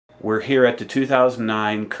We're here at the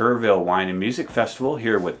 2009 Kerrville Wine and Music Festival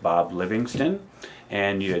here with Bob Livingston,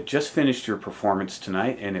 and you had just finished your performance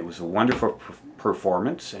tonight, and it was a wonderful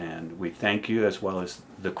performance, and we thank you, as well as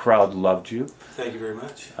the crowd loved you. Thank you very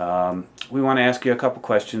much. We want to ask you a couple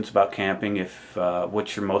questions about camping.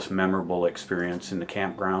 What's your most memorable experience in the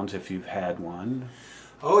campgrounds, if you've had one?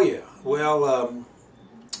 Oh yeah, well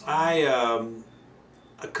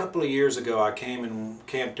a couple of years ago I came and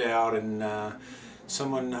camped out, and I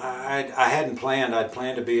hadn't planned. I'd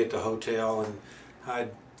planned to be at the hotel, and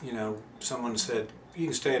someone said, you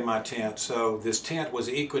can stay in my tent. So this tent was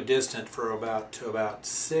equidistant for about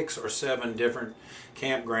 6 or 7 different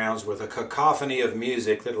campgrounds with a cacophony of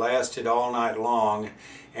music that lasted all night long,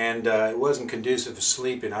 and it wasn't conducive to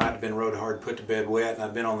sleeping. I'd been rode hard, put to bed wet, and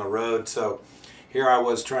I'd been on the road, so here I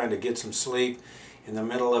was trying to get some sleep in the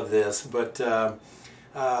middle of this. But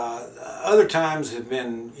other times have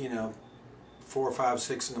been 4, 5,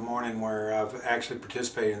 6 in the morning, where I've actually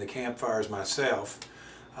participated in the campfires myself.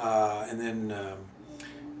 And then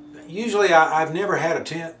usually I've never had a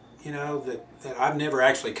tent, that I've never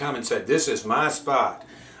actually come and said, this is my spot.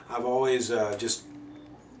 I've always just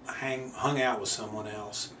hung out with someone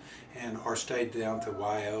else, or stayed down at the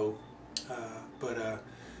YO.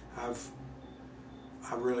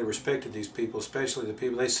 I've really respected these people, especially the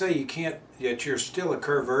people. They say that you're still a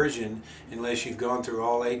Kerrvirgin unless you've gone through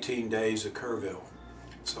all 18 days of Kerrville.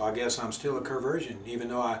 So I guess I'm still a Kerrvirgin, even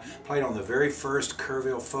though I played on the very first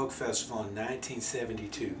Kerrville Folk Festival in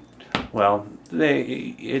 1972. Well,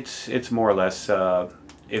 it's more or less,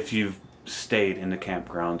 if you've stayed in the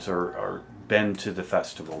campgrounds or been to the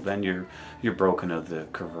festival, then you're broken of the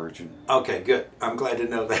Kerrvirgin. Okay, good. I'm glad to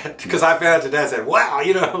know that, because I found out today. I said, wow,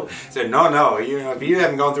 said no, if you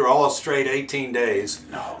haven't gone through all straight 18 days,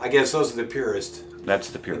 no. I guess those are the purists. That's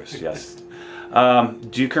the purist, yes.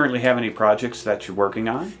 Do you currently have any projects that you're working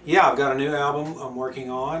on? Yeah, I've got a new album I'm working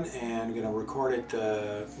on, and I'm going to record it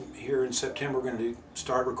here in September. We're going to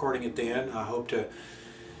start recording it then. I hope to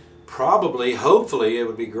hopefully, it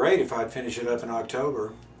would be great if I'd finish it up in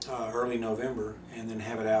October, early November, and then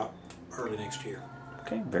have it out early next year.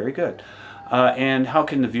 Okay, very good. And how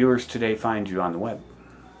can the viewers today find you on the web?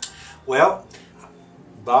 Well,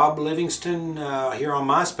 Bob Livingston here on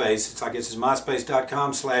MySpace. I guess it's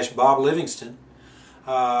myspace.com/Bob Livingston.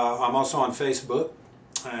 I'm also on Facebook,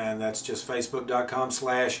 and that's just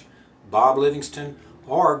facebook.com/Bob Livingston.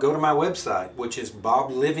 Or go to my website, which is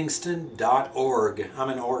boblivingston.org. I'm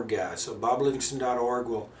an org guy, so boblivingston.org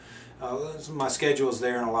will. My schedule is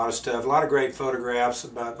there, and a lot of stuff. A lot of great photographs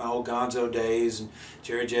about my old Gonzo days, and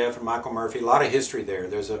Jerry Jeff and Michael Murphy. A lot of history there.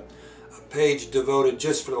 There's a page devoted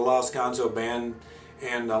just for the Lost Gonzo Band,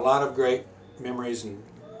 and a lot of great memories and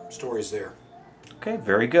stories there. Okay,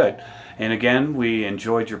 very good. And again, we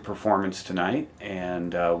enjoyed your performance tonight,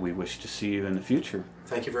 and we wish to see you in the future.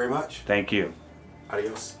 Thank you very much. Thank you.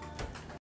 Adios.